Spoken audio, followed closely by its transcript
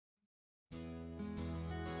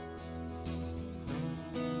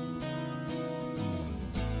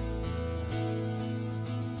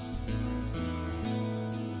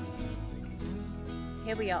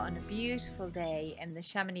Here we are on a beautiful day in the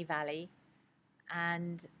Chamonix Valley,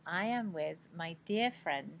 and I am with my dear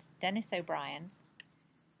friend Denis O'Brien,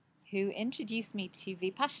 who introduced me to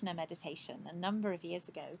Vipassana meditation a number of years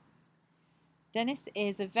ago. Denis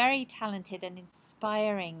is a very talented and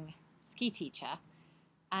inspiring ski teacher,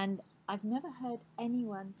 and I've never heard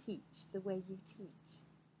anyone teach the way you teach.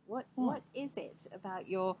 What is it about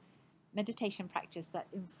your meditation practice that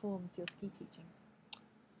informs your ski teaching?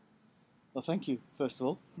 Well, thank you, first of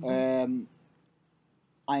all.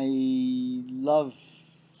 I love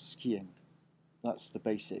skiing. That's the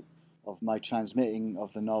basic of my transmitting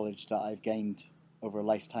of the knowledge that I've gained over a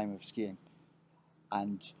lifetime of skiing.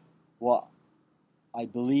 And what I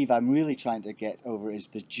believe I'm really trying to get over is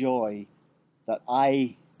the joy that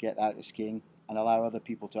I get out of skiing and allow other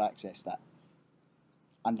people to access that.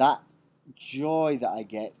 And that joy that I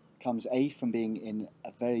get comes from being in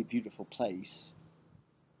a very beautiful place.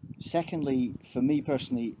 Secondly, for me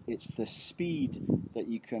personally, it's the speed that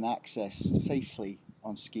you can access safely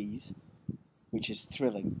on skis, which is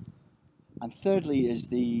thrilling. And thirdly is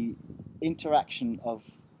the interaction of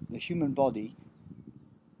the human body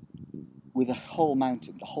with a whole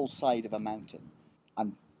mountain, the whole side of a mountain.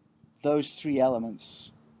 And those three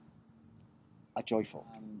elements are joyful.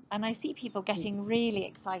 And I see people getting really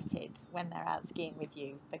excited when they're out skiing with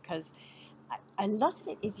you, because a lot of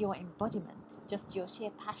it is your embodiment, just your sheer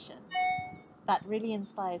passion that really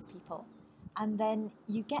inspires people. And then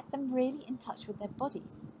you get them really in touch with their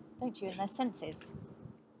bodies, don't you, and their senses.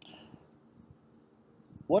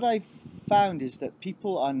 What I've found is that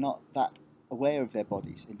people are not that aware of their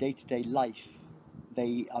bodies. In day-to-day life,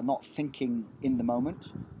 they are not thinking in the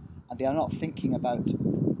moment, and they are not thinking about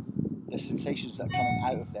the sensations that are coming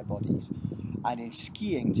out of their bodies. And in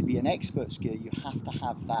skiing, to be an expert skier, you have to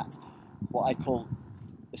have that, what I call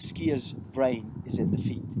the skier's brain is in the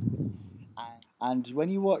feet. And when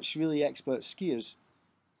you watch really expert skiers,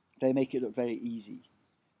 they make it look very easy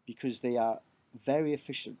because they are very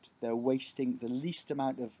efficient. They're wasting the least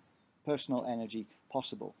amount of personal energy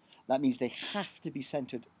possible. That means they have to be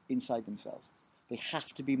centered inside themselves. They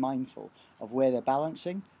have to be mindful of where they're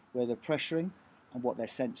balancing, where they're pressuring, and what they're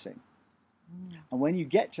sensing. And when you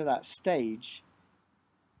get to that stage,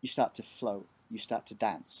 you start to flow. You start to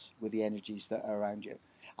dance with the energies that are around you.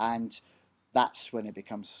 And that's when it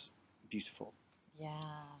becomes beautiful. Yeah.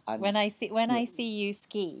 And when I see you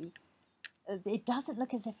ski, it doesn't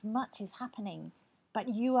look as if much is happening, but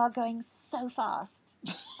you are going so fast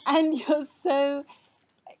and you're so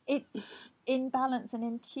in balance and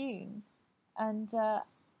in tune. And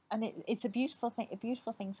it's a beautiful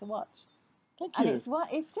thing to watch. Thank you. And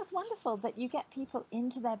it's just wonderful that you get people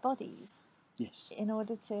into their bodies. Yes. In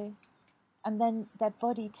order to, and then their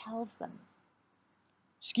body tells them.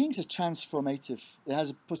 Skiing's a transformative. It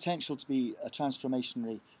has a potential to be a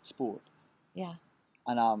transformationary sport. Yeah.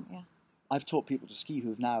 And I've taught people to ski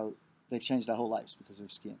they've changed their whole lives because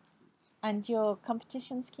of skiing. And your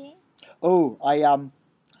competition skiing? Oh,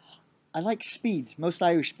 I like speed. Most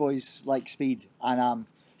Irish boys like speed, and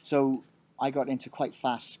so I got into quite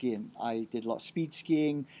fast skiing. I did a lot of speed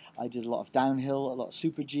skiing. I did a lot of downhill, a lot of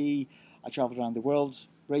super G. I travelled around the world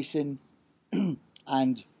racing,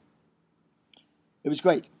 and it was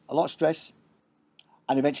great. A lot of stress,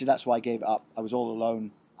 and eventually that's why I gave it up. I was all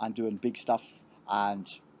alone and doing big stuff, and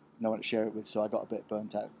no one to share it with, so I got a bit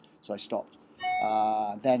burnt out. So I stopped.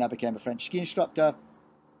 Then I became a French ski instructor,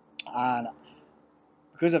 and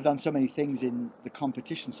because I've done so many things in the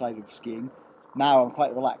competition side of skiing, now I'm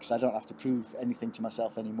quite relaxed. I don't have to prove anything to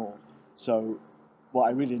myself anymore. So what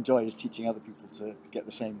I really enjoy is teaching other people to get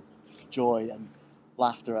the same joy and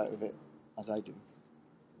laughter out of it as I do.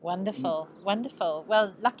 Wonderful, wonderful.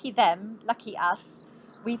 Well, lucky them, lucky us.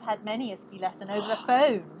 We've had many a ski lesson over the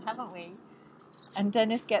phone, haven't we? And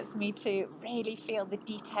Denis gets me to really feel the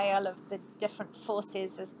detail of the different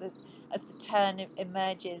forces as the turn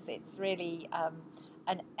emerges. It's really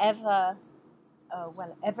an ever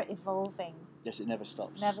evolving. Yes, it never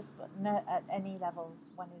stops. At any level,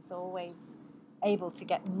 one is always able to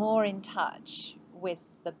get more in touch with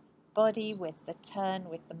the body, with the turn,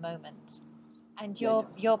 with the moment. And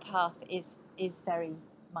your path is very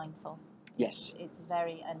mindful. Yes. It's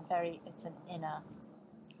an inner.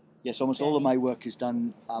 Yes, almost journey. all of my work is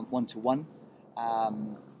done one-to-one,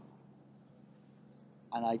 and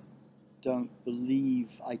I don't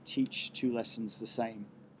believe I teach two lessons the same.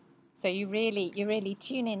 So you really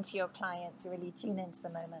tune into your client, you really tune into the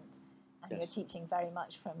moment, and Yes. You're teaching very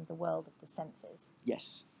much from the world of the senses.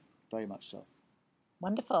 Yes, very much so.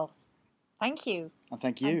 Wonderful. Thank you. And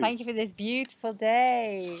thank you. And thank you for this beautiful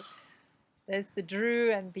day. There's the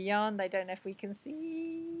Drew and beyond. I don't know if we can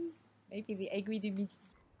see. Maybe the aiguille du midi.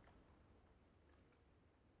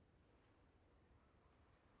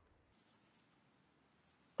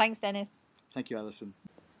 Thanks, Dennis. Thank you, Alison.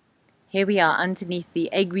 Here we are underneath the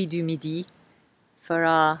aiguille du midi for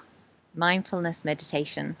our mindfulness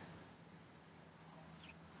meditation.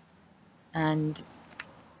 And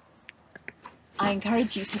I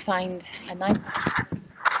encourage you to find a nice...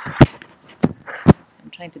 I'm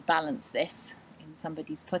trying to balance this in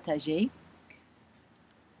somebody's potager.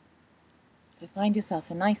 So find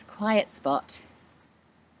yourself a nice quiet spot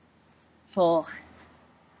for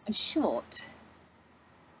a short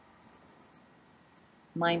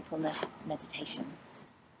mindfulness meditation.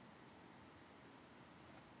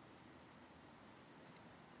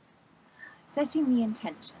 Setting the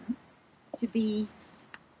intention to be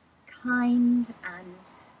kind and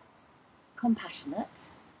compassionate,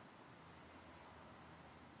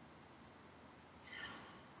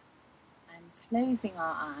 and closing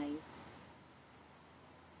our eyes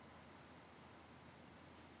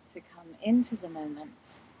to come into the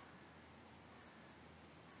moment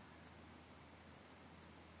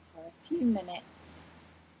for a few minutes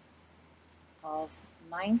of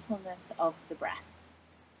mindfulness of the breath.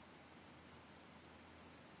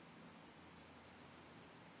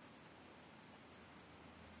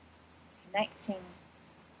 Connecting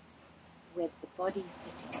with the body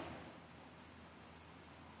sitting.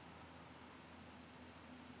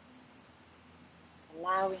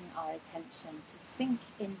 Allowing our attention to sink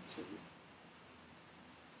into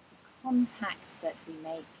the contact that we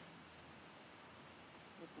make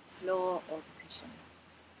with the floor or the cushion.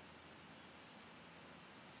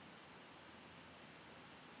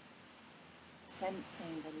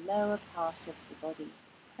 Sensing the lower part of the body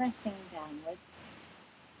pressing downwards.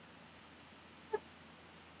 And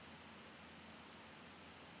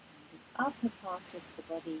the upper part of the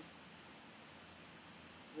body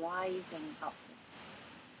rising upwards.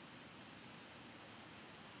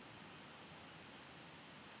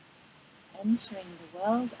 Entering the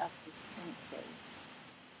world of the senses,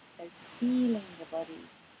 so feeling the body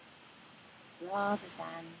rather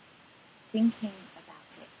than thinking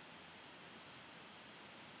about it.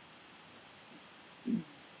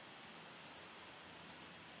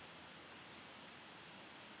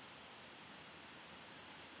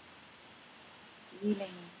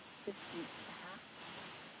 Feeling the feet perhaps.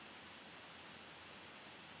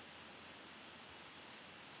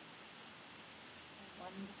 A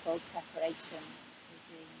wonderful preparation for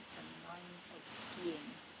doing some mindful skiing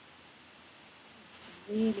is to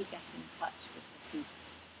really get in touch with the feet.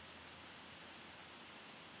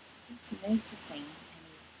 Just noticing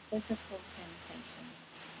any physical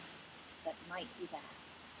sensations that might be there.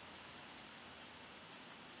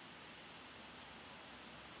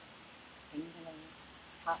 Tingling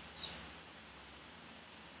touch,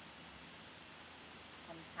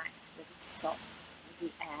 contact with the sock, with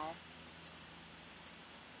the air.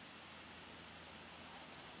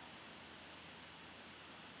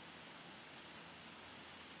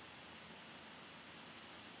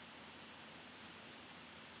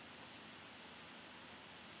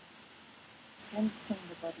 Sensing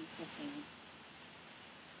the body sitting,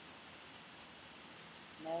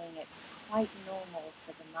 knowing it's quite normal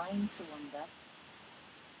for the mind to wander.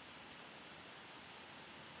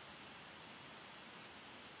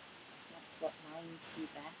 That's what minds do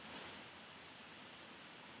best.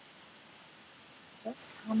 Just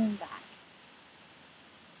coming back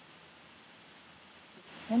to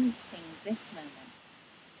sensing this moment.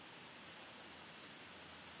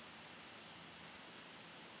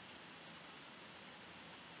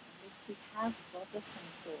 We have bothersome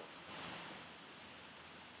thoughts.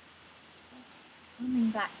 Just coming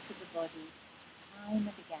back to the body time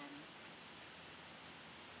and again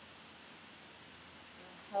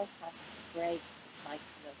will help us to break the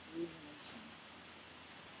cycle of rumination.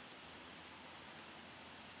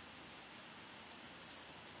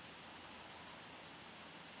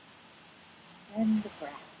 And then the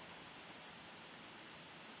breath.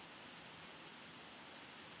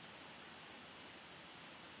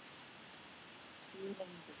 Feeling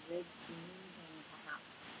the ribs moving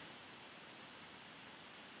perhaps.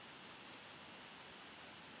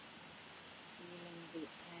 Feeling the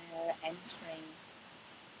air entering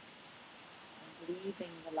and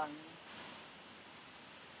leaving the lungs.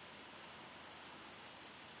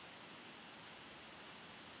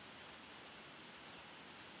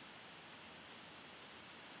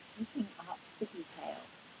 Picking up the detail.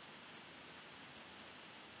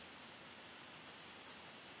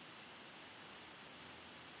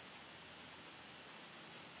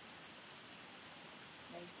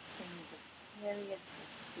 Noticing the periods of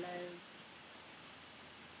flow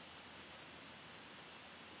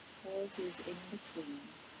pauses in between.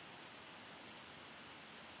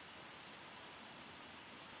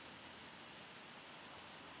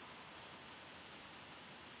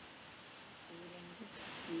 Feeling the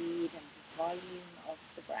speed and the volume of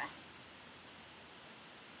the breath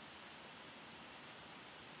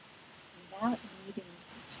without needing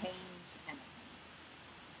to change anything.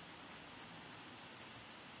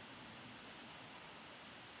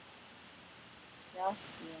 Just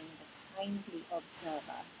being the kindly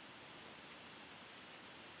observer.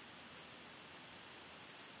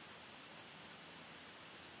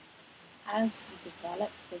 As we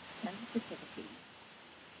develop this sensitivity,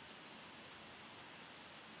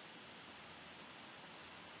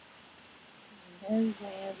 we know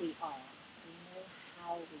where we are, we know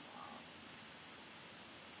how we are.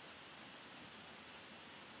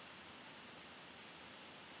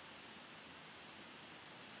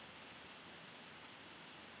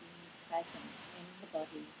 Being present in the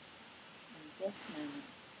body in this moment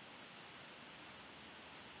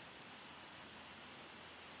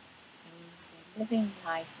means we're living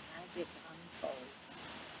life as it unfolds.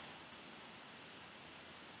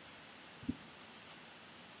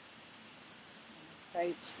 An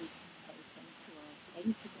approach we can take into our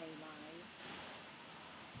day-to-day lives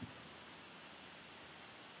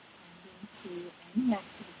and into any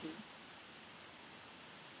activity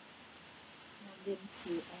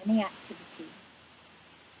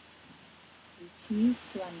we choose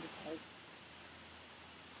to undertake.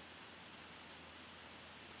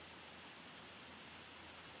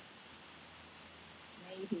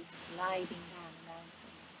 Maybe sliding down a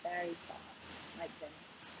mountain very fast, like this,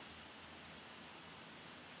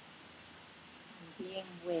 and being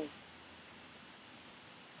with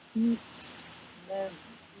each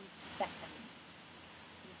moment, each second,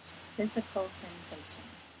 each physical sensation,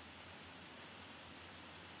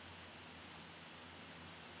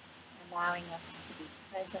 allowing us to be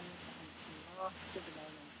present and to master the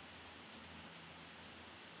moment.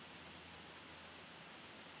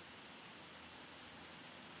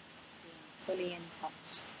 Fully in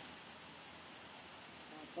touch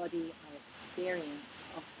with our body, our experience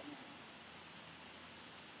of the now.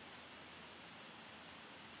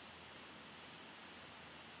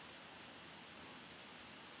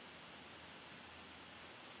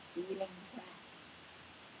 Feeling the breath.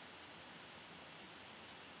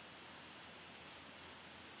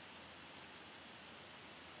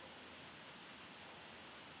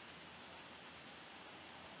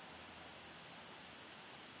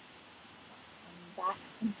 Back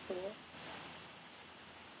from thoughts,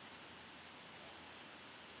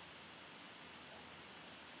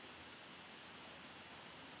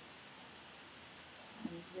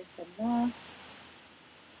 and with the last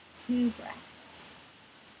two breaths,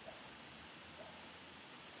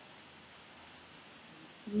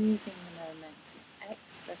 infusing the moment with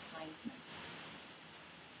extra kindness,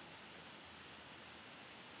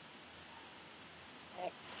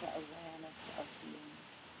 extra awareness of being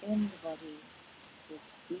in the body with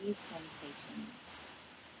these sensations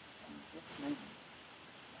in this moment.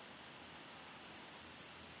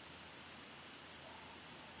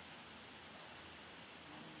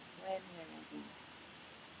 And when we're ready,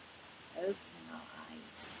 opening our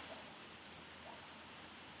eyes.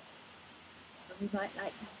 And we might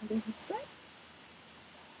like to have a little stretch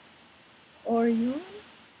or a yawn.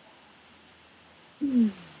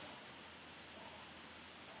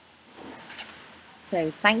 So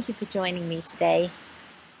thank you for joining me today,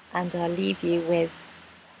 and I'll leave you with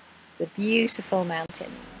the beautiful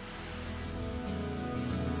mountains.